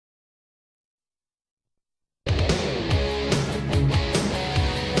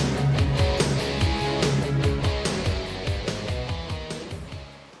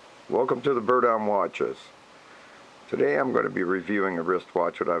Welcome to the Bird on Watches. Today I'm going to be reviewing a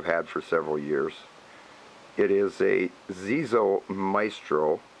wristwatch that I've had for several years. It is a Xezo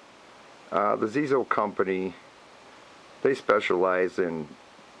Maestro. The Xezo company, they specialize in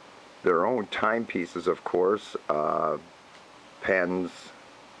their own timepieces, of course, pens,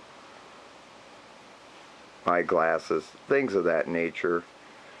 eyeglasses, things of that nature.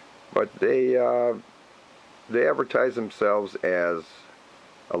 But they advertise themselves as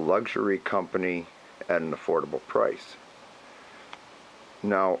a luxury company at an affordable price.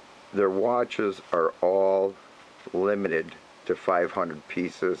 Now, their watches are all limited to 500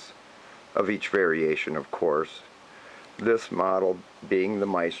 pieces of each variation, of course. This model, being the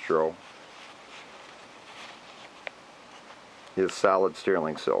Maestro, is solid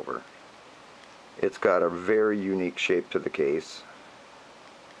sterling silver. It's got a very unique shape to the case.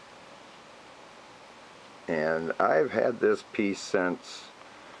 And I've had this piece since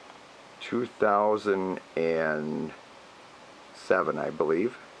 2007, I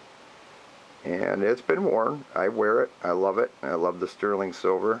believe, and it's been worn. I wear it. I love it. I love the sterling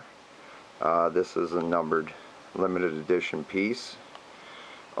silver. This is a numbered limited edition piece.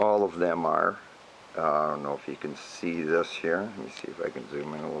 All of them are. I don't know if you can see this here. Let me see if I can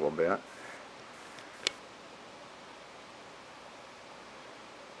zoom in a little bit.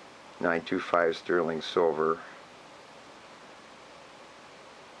 .925 sterling silver,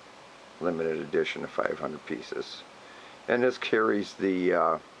 limited edition of 500 pieces, and this carries the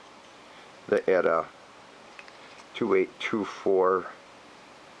ETA 2824,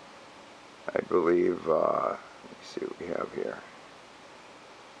 I believe. Let me see what we have here.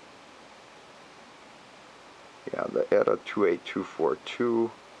 Yeah, the ETA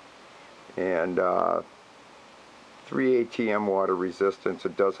 28242, and 3 ATM water resistance.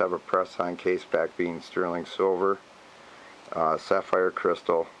 It does have a press-on case back, being sterling silver, sapphire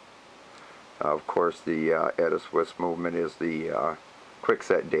crystal. Of course, the ETA Swiss movement is the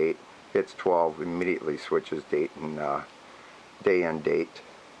quickset date. Hits 12, immediately switches date and day and date.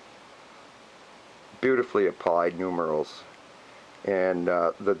 Beautifully applied numerals, and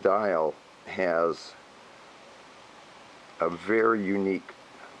the dial has a very unique,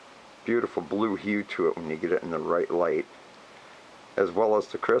 beautiful blue hue to it when you get it in the right light, as well as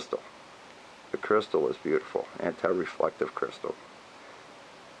the crystal. The crystal is beautiful, anti-reflective crystal.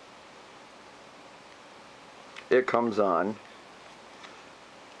 It comes on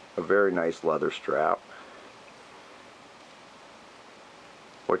a very nice leather strap,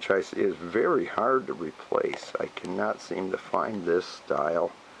 which I see is very hard to replace. I cannot seem to find this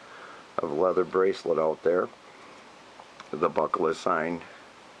style of leather bracelet out there. The buckle is signed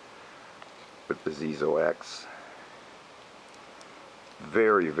with the Xezo X.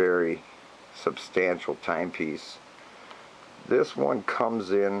 Very, very substantial timepiece. This one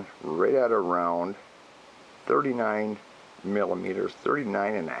comes in right at around 39 millimeters,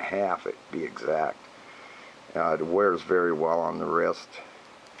 39 and a half to be exact. It wears very well on the wrist.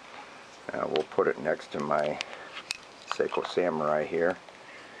 We'll put it next to my Seiko Samurai here,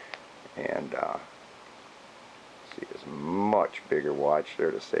 and see, it's a much bigger watch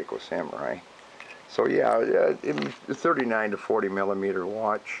there, the Seiko Samurai. So yeah, a 39 to 40 millimeter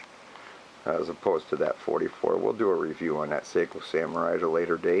watch, as opposed to that 44. We'll do a review on that Seiko Samurai at a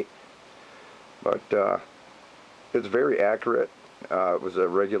later date. But it's very accurate. It was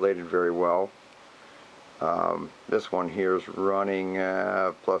regulated very well. This one here is running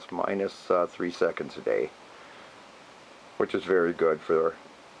plus minus 3 seconds a day, which is very good for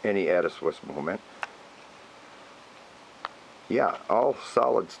any ETA Swiss movement. Yeah, all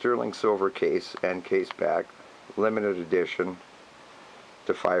solid sterling silver case and case back, limited edition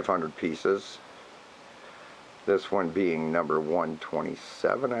to 500 pieces. This one being number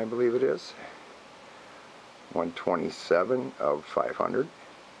 127, I believe it is. 127 of 500.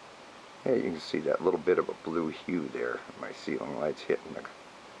 Yeah, you can see that little bit of a blue hue there. My ceiling lights hitting the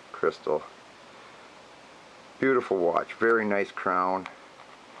crystal. Beautiful watch. Very nice crown.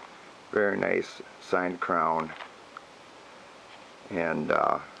 Very nice signed crown. And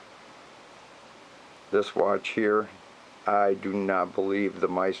this watch here, I do not believe the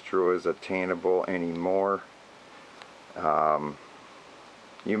Maestro is attainable anymore.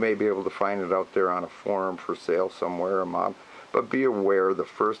 You may be able to find it out there on a forum for sale somewhere, but be aware the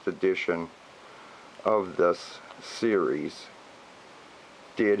first edition of this series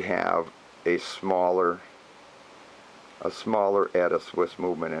did have a smaller ETA Swiss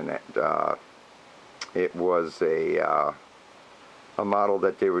movement in it. It was a model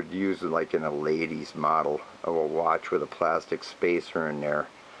that they would use like in a ladies model of a watch with a plastic spacer in there,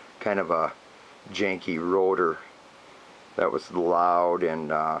 kind of a janky rotor that was loud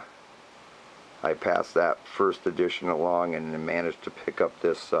and I passed that first edition along and then managed to pick up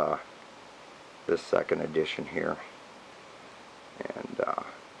this this second edition here. And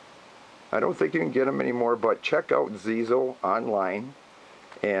I don't think you can get them anymore, but check out Xezo online,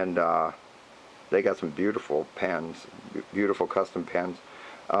 and they got some beautiful pens, beautiful custom pens.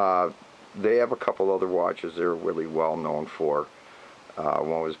 They have a couple other watches they're really well known for.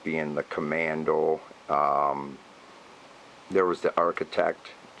 One was being the Commando. There was the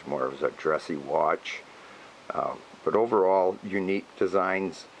Architect, which more was a dressy watch. But overall, unique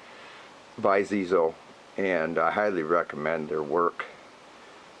designs by Xezo, and I highly recommend their work.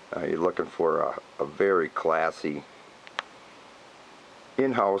 You're looking for a very classy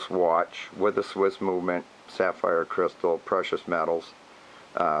in-house watch with a Swiss movement, sapphire crystal, precious metals.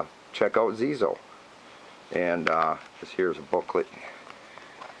 Check out Xezo. And here's a booklet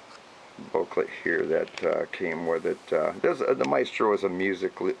here that came with it. The Maestro is a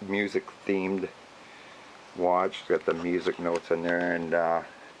music themed watch. It's got the music notes in there, and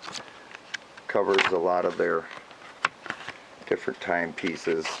covers a lot of their different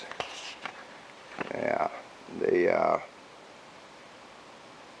timepieces. Yeah, the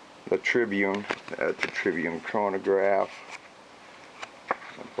Tribune, the Tribune chronograph,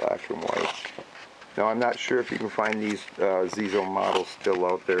 black and white. Now I'm not sure if you can find these Xezo models still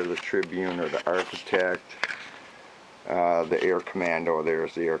out there, the Tribune or the Architect. The Air Commando,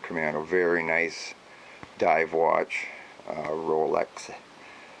 there's the Air Commando, very nice dive watch, Rolex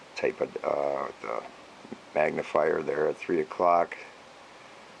type of the magnifier there at 3 o'clock,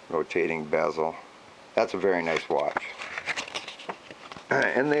 rotating bezel. That's a very nice watch.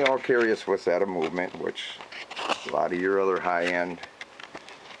 And they all carry a Swiss ETA movement, which a lot of your other high-end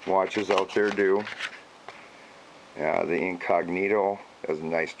watches out there do. The Incognito is a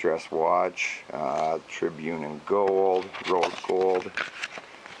nice dress watch. Tribune in gold, rose gold.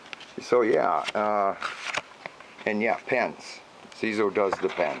 So yeah, and yeah, pens. Xezo does the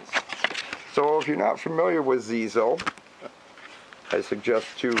pens. So if you're not familiar with Xezo, I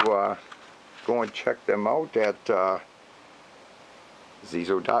suggest to go and check them out at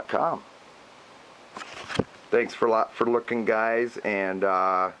Xezo.com. Thanks for looking, guys, and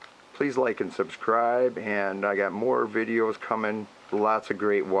please like and subscribe. And I got more videos coming, lots of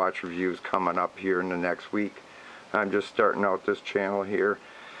great watch reviews coming up here in the next week. I'm just starting out this channel here,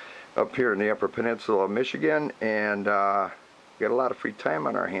 up here in the Upper Peninsula of Michigan, and got a lot of free time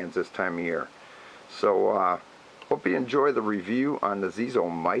on our hands this time of year. So hope you enjoy the review on the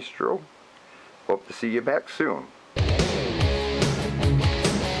Xezo Maestro. Hope to see you back soon.